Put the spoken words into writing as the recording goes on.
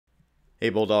Hey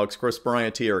Bulldogs, Chris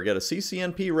Bryant here. I got a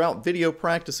CCNP route video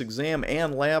practice exam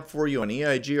and lab for you on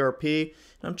EIGRP.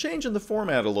 I'm changing the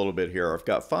format a little bit here. I've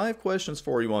got 5 questions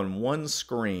for you on one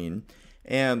screen,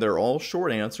 and they're all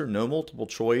short answer, no multiple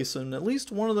choice, and at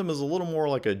least one of them is a little more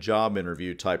like a job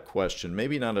interview type question.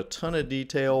 Maybe not a ton of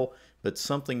detail, but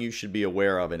something you should be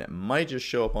aware of, and it might just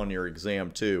show up on your exam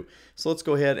too. So let's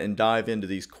go ahead and dive into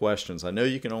these questions. I know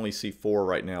you can only see 4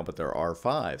 right now, but there are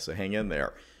 5, so hang in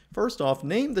there. First off,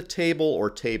 name the table or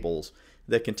tables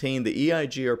that contain the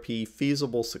EIGRP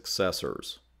feasible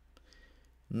successors.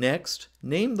 Next,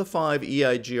 name the 5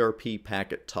 EIGRP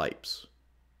packet types.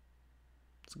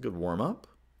 It's a good warm-up.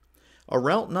 A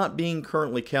route not being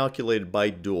currently calculated by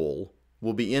dual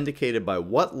will be indicated by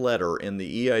what letter in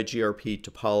the EIGRP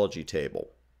topology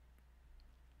table?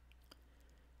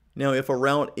 Now, if a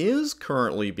route is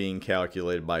currently being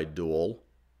calculated by dual,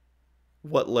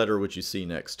 what letter would you see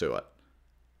next to it?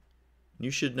 You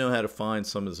should know how to find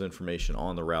some of this information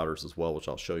on the routers as well, which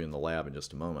I'll show you in the lab in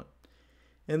just a moment.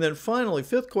 And then finally,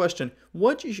 5th question,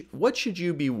 what should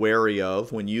you be wary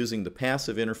of when using the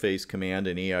passive interface command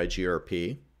in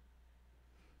EIGRP?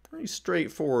 Pretty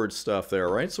straightforward stuff there,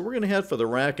 right? So we're going to head for the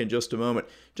rack in just a moment.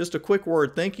 Just a quick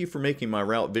word, thank you for making my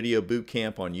route video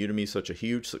bootcamp on Udemy such a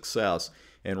huge success.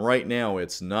 And right now,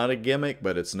 it's not a gimmick,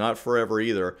 but it's not forever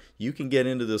either. You can get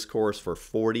into this course for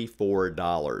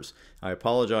 $44. I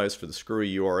apologize for the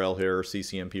screwy URL here,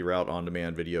 CCNP Route On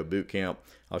Demand Video Bootcamp.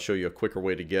 I'll show you a quicker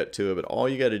way to get to it, but all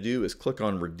you got to do is click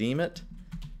on Redeem It,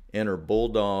 enter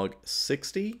Bulldog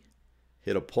 60,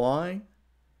 hit Apply,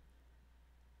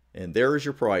 and there is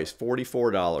your price,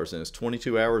 $44, and it's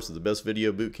 22 hours of the best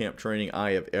video bootcamp training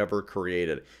I have ever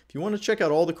created. If you want to check out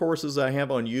all the courses I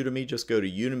have on Udemy, just go to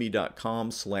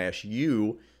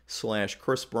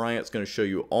udemy.com/u/Chris Bryant. It's going to show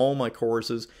you all my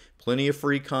courses, plenty of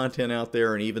free content out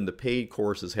there, and even the paid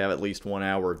courses have at least 1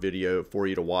 hour of video for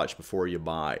you to watch before you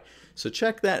buy. So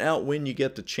check that out when you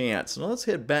get the chance. Now let's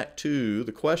head back to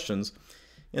the questions.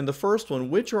 In the first one,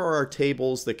 which are our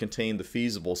tables that contain the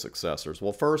feasible successors?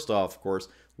 Well, first off, of course,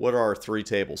 what are our 3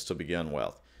 tables to begin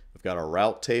with? We've got our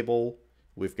route table,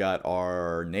 we've got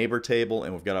our neighbor table,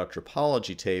 and we've got our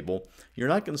topology table. You're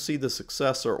not going to see the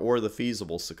successor or the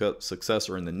feasible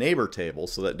successor in the neighbor table,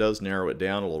 so that does narrow it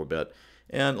down a little bit.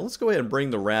 And let's go ahead and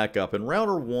bring the rack up. And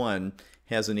router 1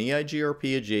 has an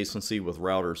EIGRP adjacency with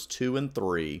routers 2 and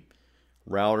 3.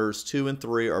 Routers 2 and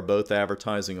 3 are both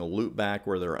advertising a loopback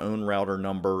where their own router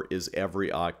number is every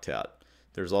octet.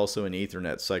 There's also an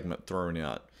Ethernet segment thrown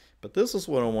in. But this is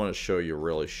what I want to show you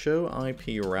really. Show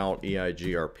IP route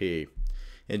EIGRP.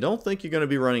 And don't think you're going to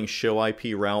be running show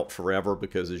IP route forever,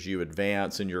 because as you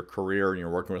advance in your career and you're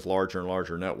working with larger and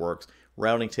larger networks,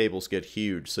 routing tables get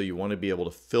huge. So you want to be able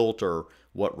to filter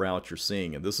what route you're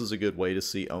seeing. And this is a good way to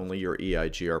see only your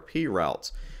EIGRP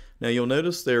routes. Now you'll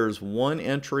notice there's 1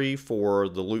 entry for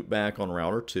the loopback on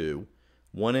router 2,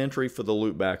 1 entry for the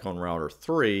loopback on router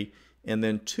 3, and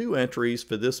then 2 entries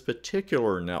for this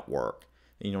particular network.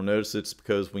 And you'll notice it's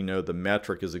because we know the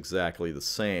metric is exactly the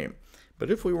same.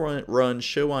 But if we run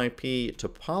show IP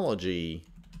topology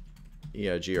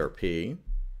EIGRP,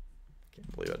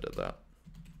 can't believe I did that.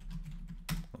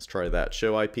 Let's try that.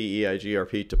 Show IP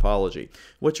EIGRP topology.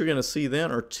 What you're going to see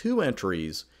then are 2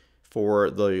 entries for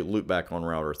the loopback on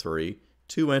router 3,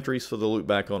 2 entries for the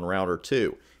loopback on router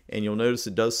 2. And you'll notice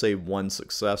it does say 1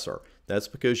 successor. That's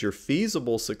because your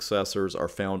feasible successors are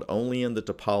found only in the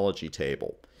topology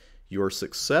table. Your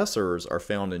successors are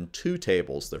found in 2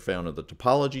 tables. They're found in the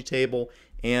topology table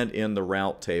and in the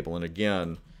route table. And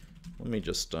again, let me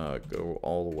just go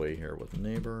all the way here with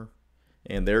neighbor.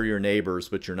 And they're your neighbors,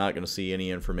 but you're not going to see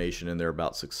any information in there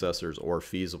about successors or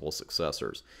feasible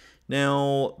successors.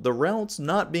 Now, the routes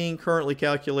not being currently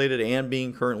calculated and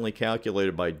being currently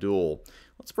calculated by dual.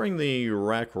 Let's bring the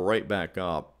rack right back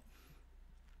up.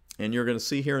 And you're going to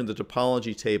see here in the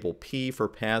topology table P for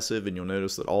passive, and you'll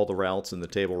notice that all the routes in the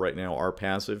table right now are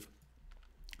passive.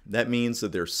 That means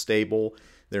that they're stable.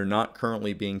 They're not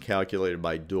currently being calculated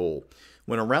by dual.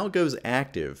 When a route goes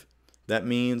active, that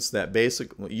means that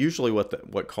basically, usually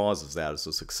what causes that is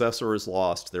a successor is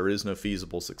lost, there is no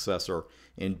feasible successor,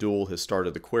 and dual has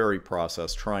started the query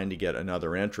process trying to get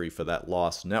another entry for that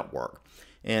lost network.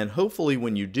 And hopefully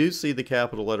when you do see the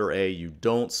capital letter A, you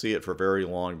don't see it for very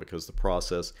long, because the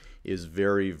process is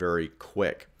very, very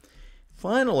quick.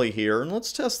 Finally here, and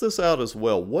let's test this out as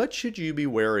well, what should you be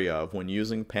wary of when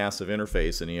using passive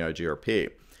interface in EIGRP?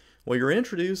 Well, you're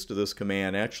introduced to this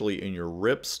command actually in your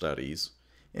RIP studies,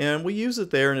 and we use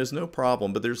it there and there's no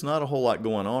problem, but there's not a whole lot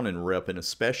going on in RIP, and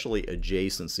especially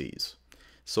adjacencies.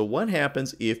 So what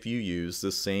happens if you use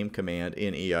the same command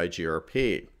in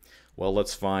EIGRP? Well,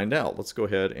 let's find out. Let's go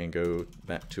ahead and go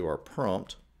back to our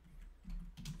prompt.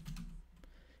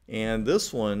 And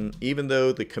this one, even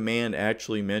though the command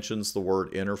actually mentions the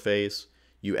word interface,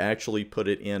 you actually put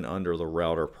it in under the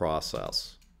router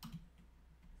process.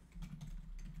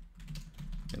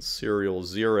 And serial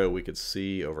 0 we could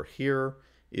see over here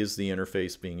is the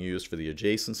interface being used for the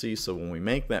adjacency. So when we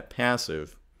make that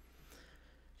passive,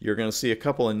 you're going to see a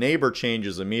couple of neighbor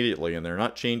changes immediately, and they're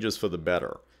not changes for the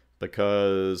better,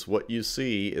 because what you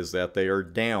see is that they are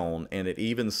down, and it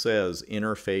even says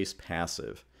interface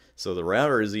passive. So the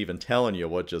router is even telling you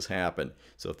what just happened.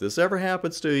 So if this ever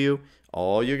happens to you,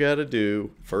 all you got to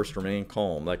do, first remain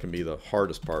calm. That can be the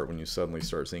hardest part when you suddenly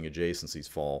start seeing adjacencies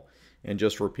fall. And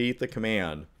just repeat the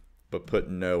command, but put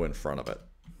no in front of it.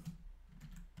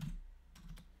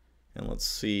 And let's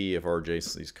see if our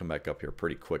adjacencies come back up here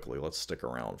pretty quickly. Let's stick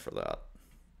around for that.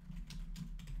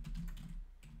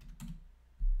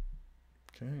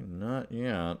 Okay, not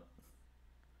yet.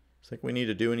 Think we need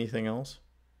to do anything else?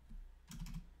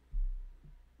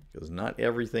 Because not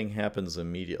everything happens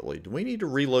immediately. Do we need to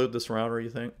reload this router,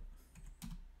 you think?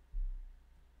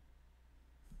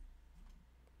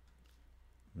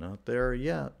 Not there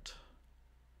yet.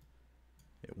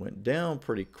 It went down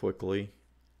pretty quickly.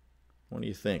 What do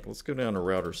you think? Let's go down to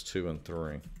routers 2 and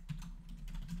 3.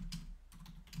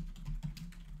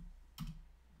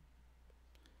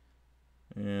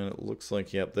 And it looks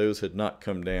like, yep, those had not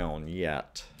come down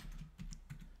yet.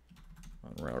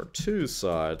 On router 2's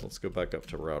side, let's go back up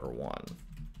to router 1.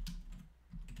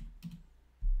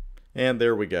 And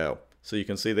there we go. So you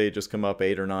can see they just come up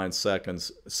 8 or 9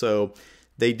 seconds. So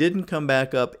they didn't come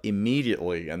back up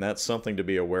immediately, and that's something to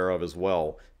be aware of as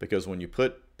well, because when you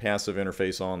put passive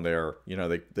interface on there, you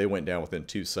know, they went down within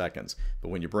 2 seconds. But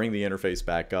when you bring the interface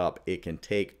back up, it can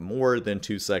take more than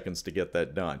 2 seconds to get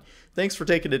that done. Thanks for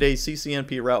taking today's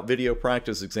CCNP route video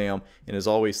practice exam, and as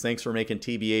always, thanks for making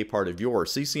TBA part of your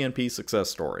CCNP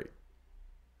success story.